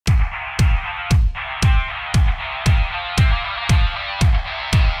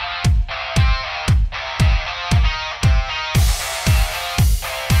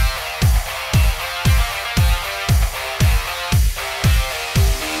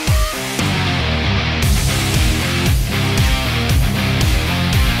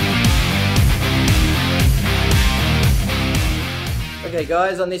Okay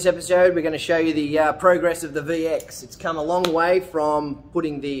guys, on this episode we're going to show you the progress of the VX. It's come a long way from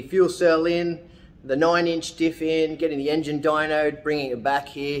putting the fuel cell in, the 9-inch diff in, getting the engine dynoed, bringing it back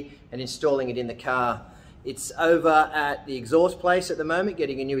here and installing it in the car. It's over at the exhaust place at the moment,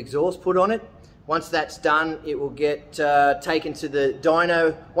 getting a new exhaust put on it. Once that's done, it will get taken to the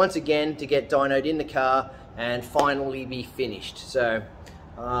dyno once again to get dynoed in the car and finally be finished. So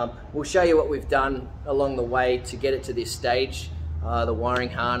we'll show you what we've done along the way to get it to this stage. The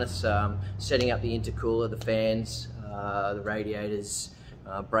wiring harness, setting up the intercooler, the fans, the radiators,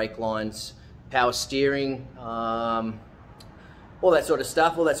 brake lines, power steering, all that sort of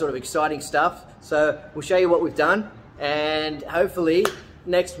stuff, all that sort of exciting stuff. So we'll show you what we've done, and hopefully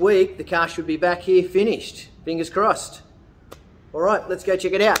next week the car should be back here finished. Fingers crossed. All right, let's go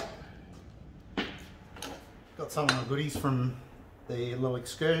check it out. Got some of the goodies from the little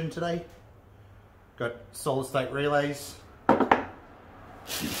excursion today. Got solid state relays,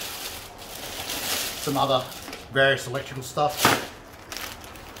 some other various electrical stuff.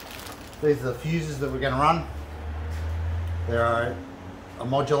 These are the fuses that we're going to run. There are a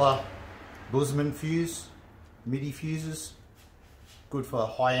modular Bushman fuse, MIDI fuses, good for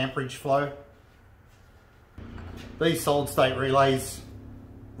high amperage flow. These solid state relays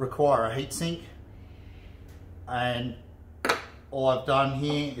require a heatsink, and all I've done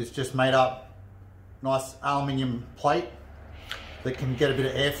here is just made up nice aluminium plate that can get a bit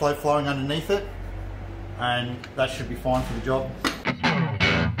of airflow flowing underneath it, and that should be fine for the job.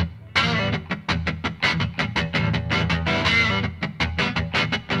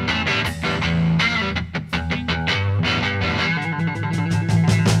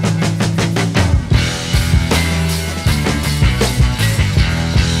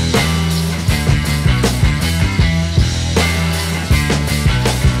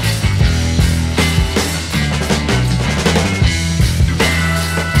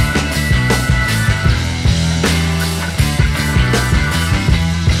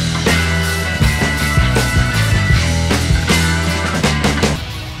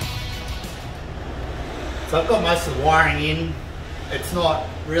 So I've got most of the wiring in. It's not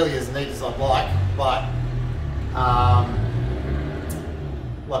really as neat as I'd like, but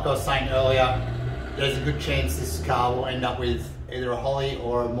like I was saying earlier, there's a good chance this car will end up with either a Holly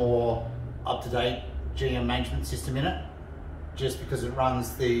or a more up-to-date GM management system in it, just because it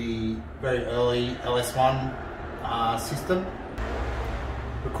runs the very early LS1 system.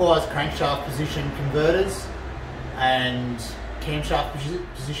 Requires crankshaft position converters and camshaft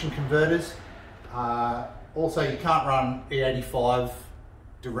position converters. Also, you can't run E85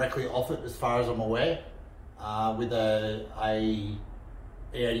 directly off it, as far as I'm aware, with a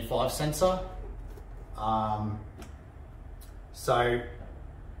E85 sensor. So,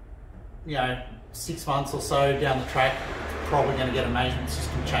 you know, 6 months or so down the track, probably going to get a management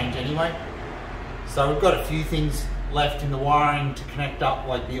system change anyway. So we've got a few things left in the wiring to connect up,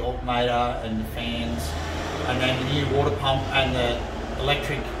 like the alternator and the fans, and then the new water pump and the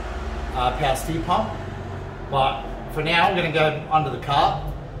electric power steer pump. But for now, I'm going to go under the car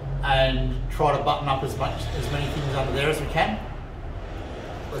and try to button up as many things under there as we can.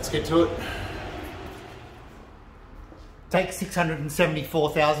 Let's get to it. Take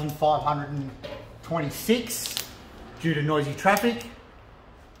 674,526 due to noisy traffic.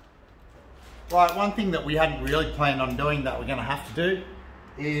 Right, one thing that we hadn't really planned on doing that we're going to have to do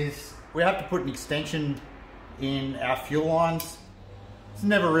is we have to put an extension in our fuel lines. It's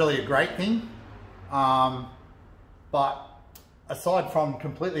never really a great thing, but aside from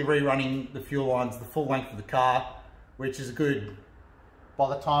completely rerunning the fuel lines the full length of the car, which is good, by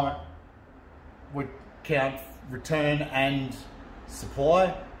the time it would count return and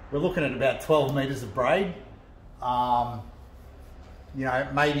supply, we're looking at about 12 meters of braid. You know,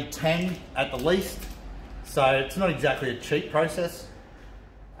 maybe 10 at the least. So it's not exactly a cheap process.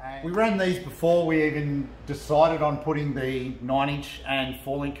 We ran these before we even decided on putting the 9-inch and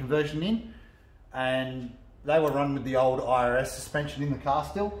 4-link conversion in, and they were run with the old IRS suspension in the car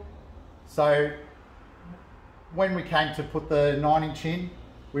still. So when we came to put the 9-inch in,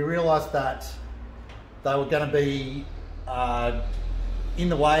 we realised that they were going to be in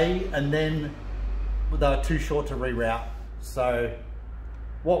the way, and then they were too short to reroute. So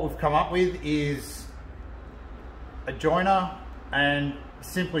what we've come up with is a joiner and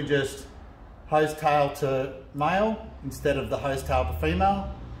simply just hose tail to male instead of the hose tail to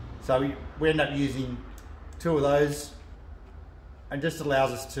female. So we end up using 2 of those, and just allows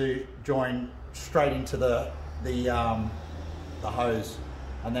us to join straight into the hose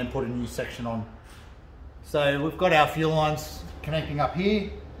and then put a new section on. So we've got our fuel lines connecting up here,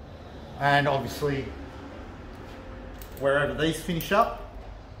 and obviously wherever these finish up.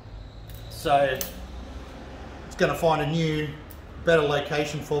 So it's going to find a new, better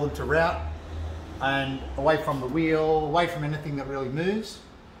location for them to route, and away from the wheel, away from anything that really moves,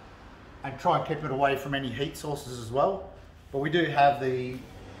 and try and keep it away from any heat sources as well. But we do have the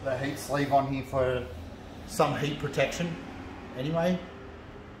heat sleeve on here for some heat protection anyway.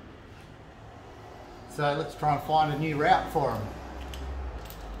 So let's try and find a new route for them.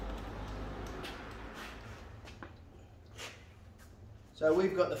 So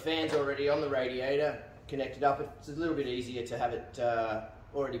we've got the fans already on the radiator connected up. It's a little bit easier to have it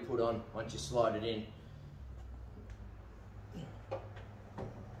already put on once you slide it in.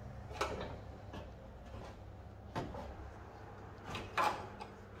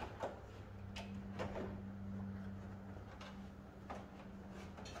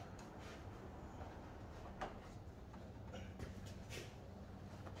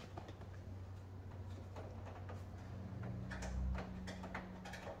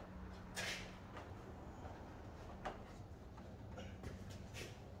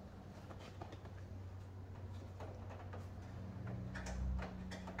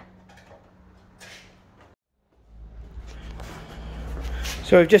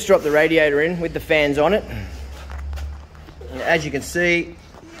 So we've just dropped the radiator in with the fans on it. As you can see,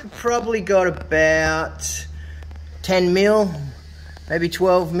 you've probably got about 10 mil, maybe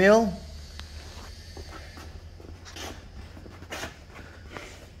 12 mil.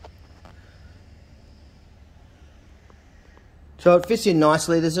 So it fits in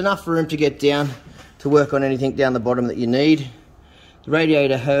nicely. There's enough room to get down to work on anything down the bottom that you need. The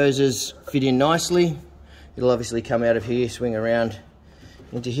radiator hoses fit in nicely. It'll obviously come out of here, swing around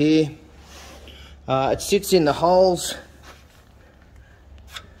into here. It sits in the holes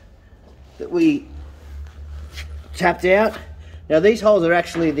that we tapped out. Now these holes are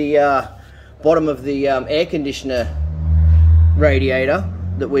actually the bottom of the air conditioner radiator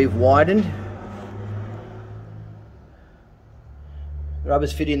that we've widened.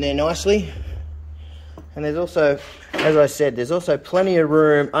 Rubbers fit in there nicely. And there's also, as I said, there's also plenty of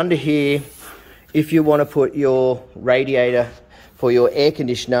room under here if you want to put your radiator for your air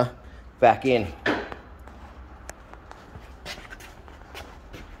conditioner back in.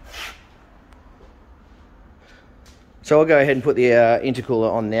 So I'll go ahead and put the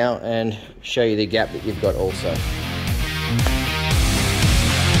intercooler on now and show you the gap that you've got also.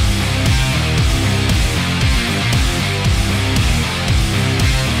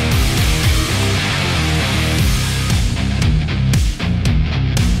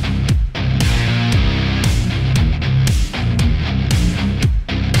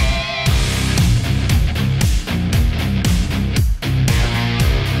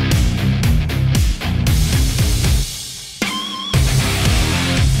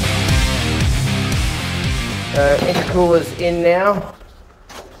 Intercooler's in now.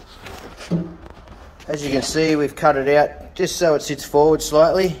 As you can see, we've cut it out just so it sits forward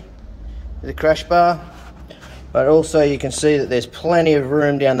slightly with the crash bar, but also you can see that there's plenty of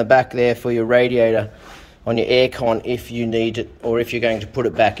room down the back there for your radiator on your aircon if you need it, or if you're going to put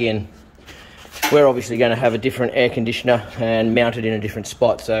it back in. We're obviously going to have a different air conditioner and mount it in a different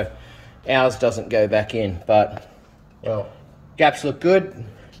spot, so ours doesn't go back in, but well, gaps look good,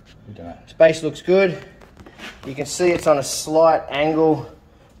 space looks good. You can see it's on a slight angle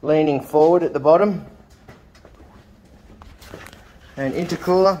leaning forward at the bottom. And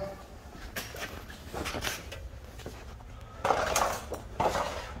intercooler. I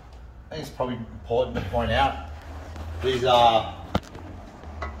think it's probably important to point out, these are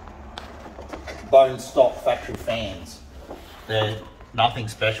bone stock factory fans. They're nothing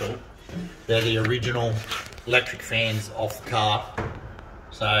special. They're the original electric fans off the car.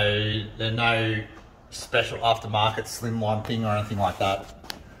 So they're no special aftermarket slimline thing or anything like that.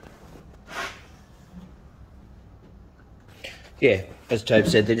 Yeah, as Tobe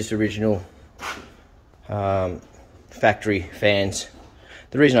said, they're just original factory fans.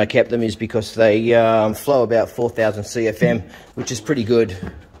 The reason I kept them is because they flow about 4,000 CFM, which is pretty good.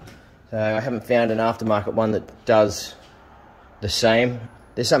 I haven't found an aftermarket one that does the same.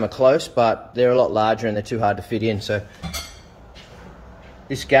 There's some are close, but they're a lot larger and they're too hard to fit in. So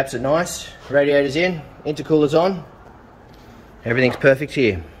this gaps it nice, radiator's in, intercooler's on, everything's perfect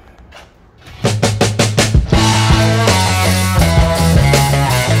here.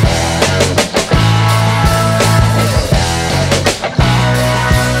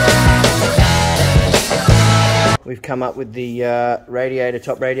 We've come up with the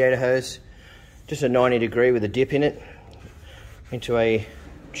top radiator hose, just a 90 degree with a dip in it, into a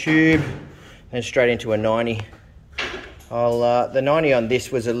tube and straight into a 90. The 90 on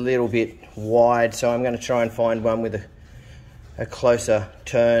this was a little bit wide, so I'm going to try and find one with a closer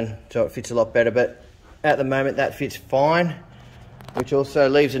turn so it fits a lot better, but at the moment that fits fine, which also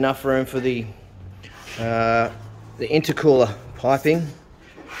leaves enough room for the intercooler piping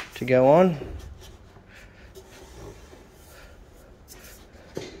to go on,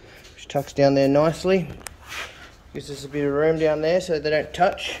 which tucks down there nicely. Gives us a bit of room down there so they don't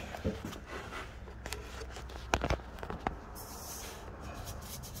touch.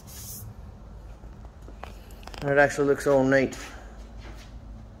 And it actually looks all neat.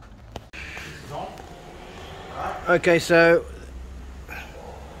 Okay, so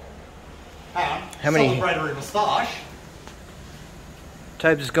how many? Celebratory moustache.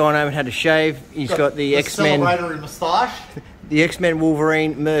 Tobes has gone home and had a shave. He's got the X-Men. Celebratory moustache. The X-Men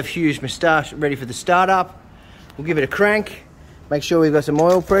Wolverine Merv Hughes moustache ready for the startup. We'll give it a crank. Make sure we've got some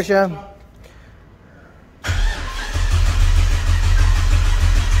oil pressure.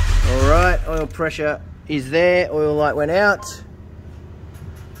 All right, oil pressure is there. Oil light went out.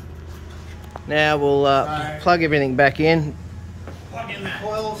 Now we'll plug everything back in. Plug in the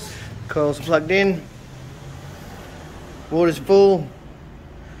coils. Coils are plugged in. Water's full.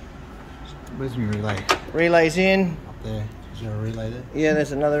 Where's my relay? Relay's in. Up there. Is there a relay there? Yeah,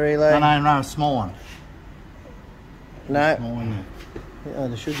 there's another relay. No, a small one. No. Small one there. Oh,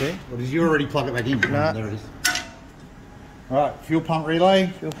 there should be. Well, did you already plug it back in? No. There it is. Alright, fuel pump relay.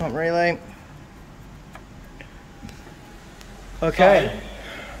 Fuel pump relay. Okay.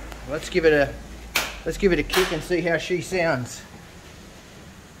 Let's give it a kick and see how she sounds.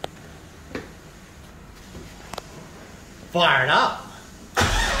 Fire it up.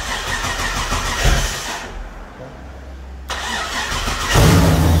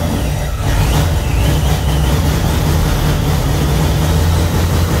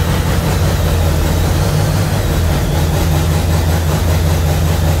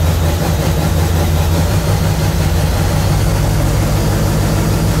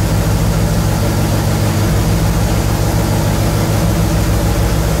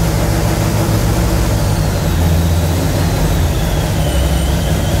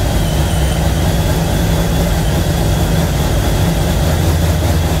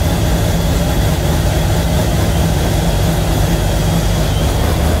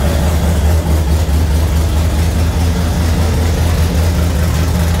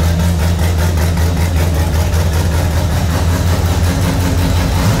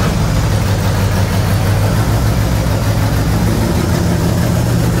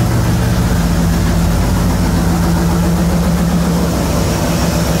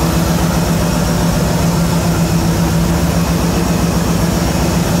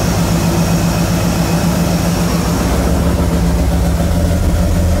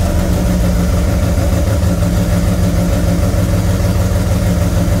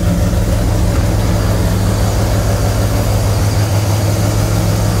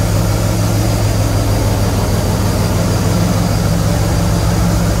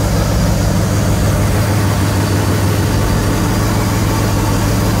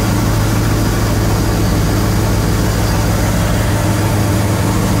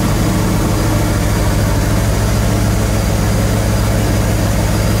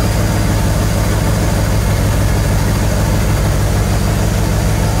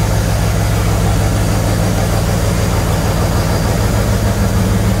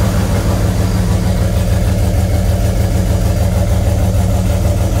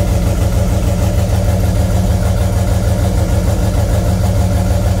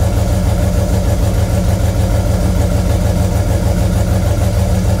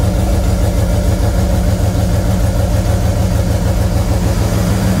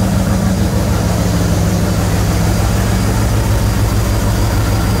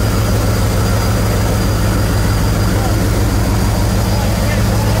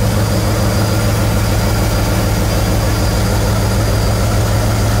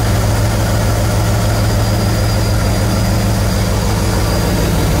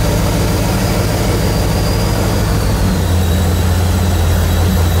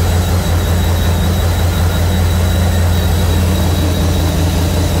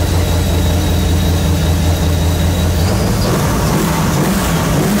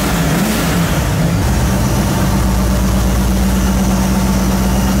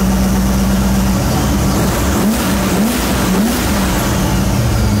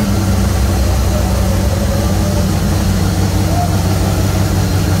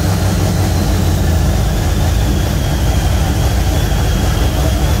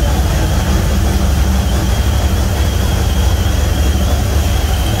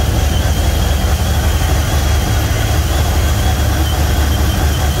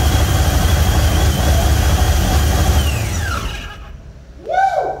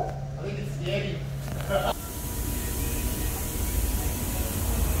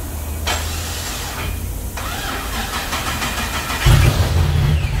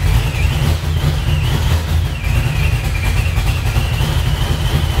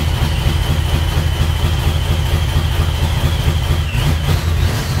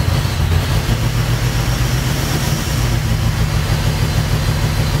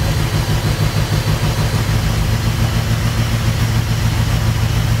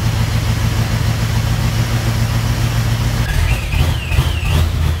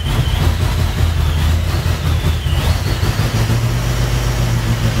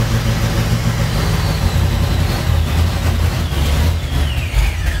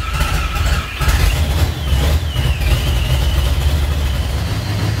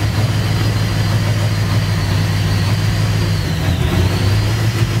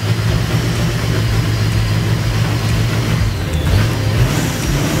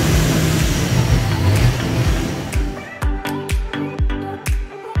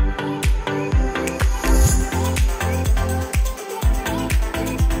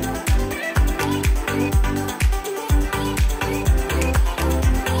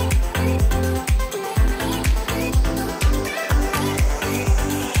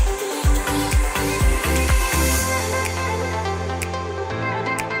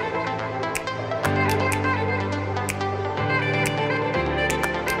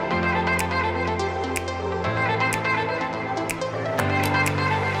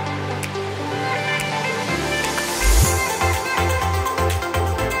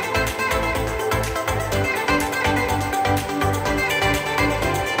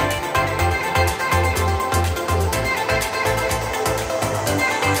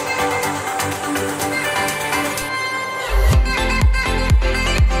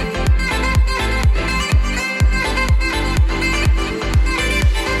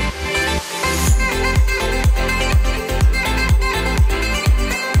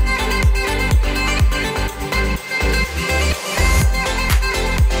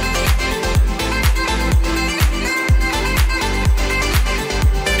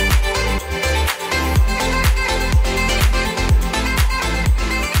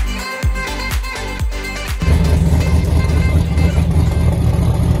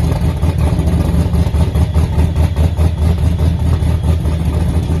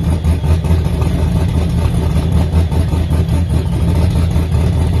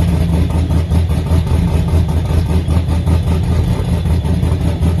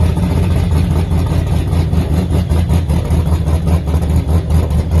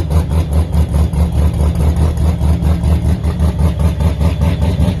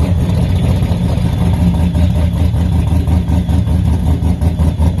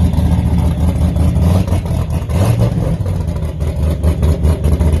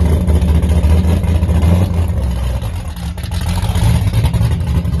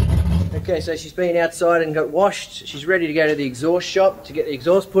 Okay, so she's been outside and got washed. She's ready to go to the exhaust shop to get the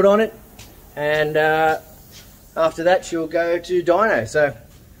exhaust put on it. And after that she'll go to dyno. So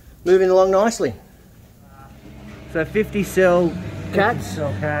moving along nicely. So 50 cell cats. 50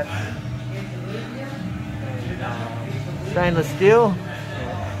 cell cat. Stainless steel.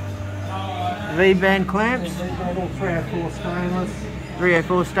 V-band clamps. 304 stainless.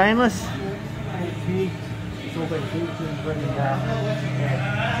 304 stainless. It's all been heated and ready to go. Yeah.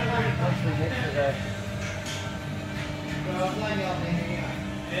 Once we get to the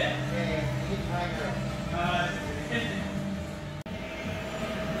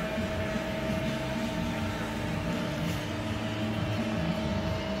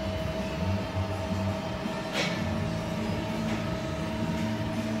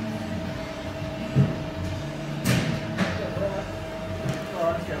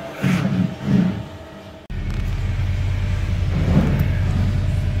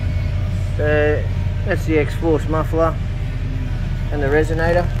So that's the X-Force muffler and the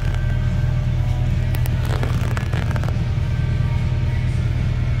resonator.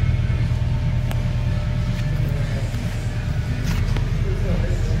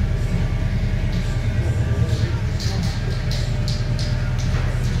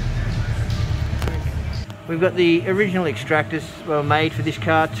 We've got the original extractors were made for this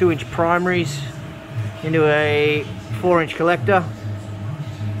car, 2-inch primaries into a 4-inch collector.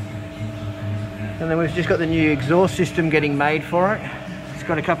 And then we've just got the new exhaust system getting made for it. It's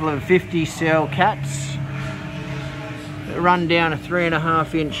got a couple of 50 cell cats that run down a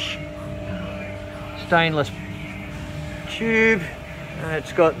 3.5-inch stainless tube. And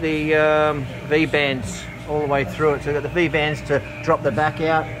it's got the V-bands all the way through it. So we've got the V-bands to drop the back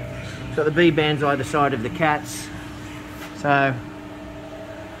out. It's got the V-bands either side of the cats. So,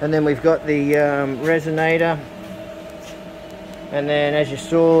 and then we've got the resonator. And then, as you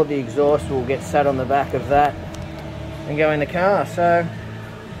saw, the exhaust will get sat on the back of that and go in the car. So,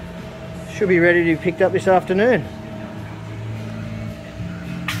 should be ready to be picked up this afternoon.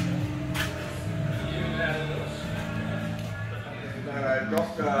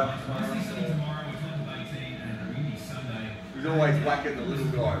 He's always whacking the little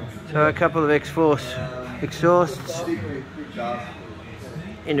guy. So, a couple of X-Force exhausts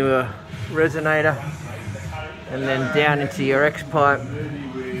into a resonator. And then down into your X-pipe,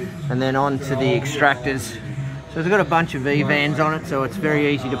 and then onto the extractors. So it's got a bunch of V-bands on it, so it's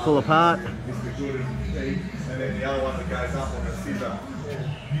very easy to pull apart. And then the other one that goes up on a scissor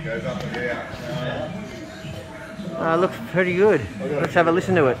goes up and down. Looks pretty good. Let's have a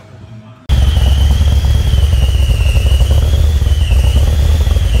listen to it.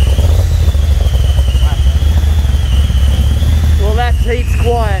 Well, that heat's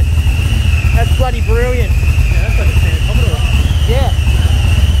quiet. That's bloody brilliant. Yeah.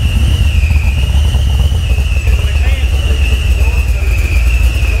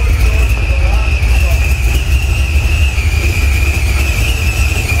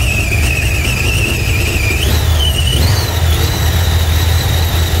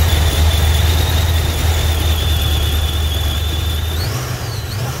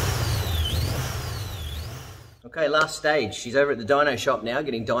 Okay, last stage. She's over at the dyno shop now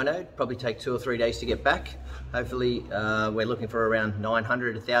getting dynoed. Probably take 2 or 3 days to get back. Hopefully, we're looking for around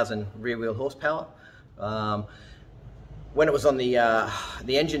 900, 1,000 rear wheel horsepower. When it was on the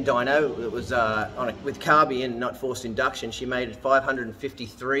engine dyno, it was with carby and not forced induction, she made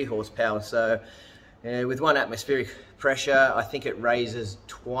 553 horsepower. So with 1 atmospheric pressure, I think it raises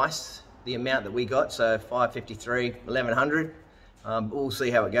twice the amount that we got. So 553, 1,100. We'll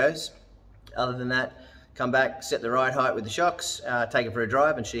see how it goes. Other than that, come back, set the ride height with the shocks, take it for a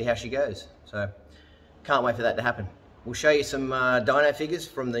drive and see how she goes. So can't wait for that to happen. We'll show you some dyno figures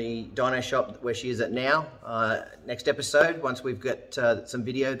from the dyno shop where she is at now, next episode, once we've got some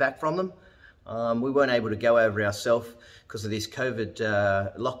video back from them. We weren't able to go over ourselves because of this COVID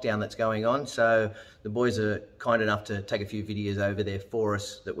lockdown that's going on, so the boys are kind enough to take a few videos over there for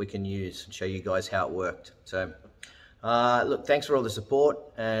us that we can use and show you guys how it worked. So look, thanks for all the support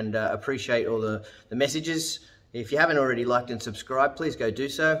and appreciate all the messages. If you haven't already liked and subscribed, please go do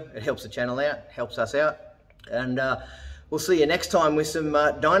so. It helps the channel out, helps us out. And we'll see you next time with some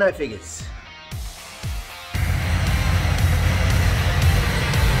dyno figures.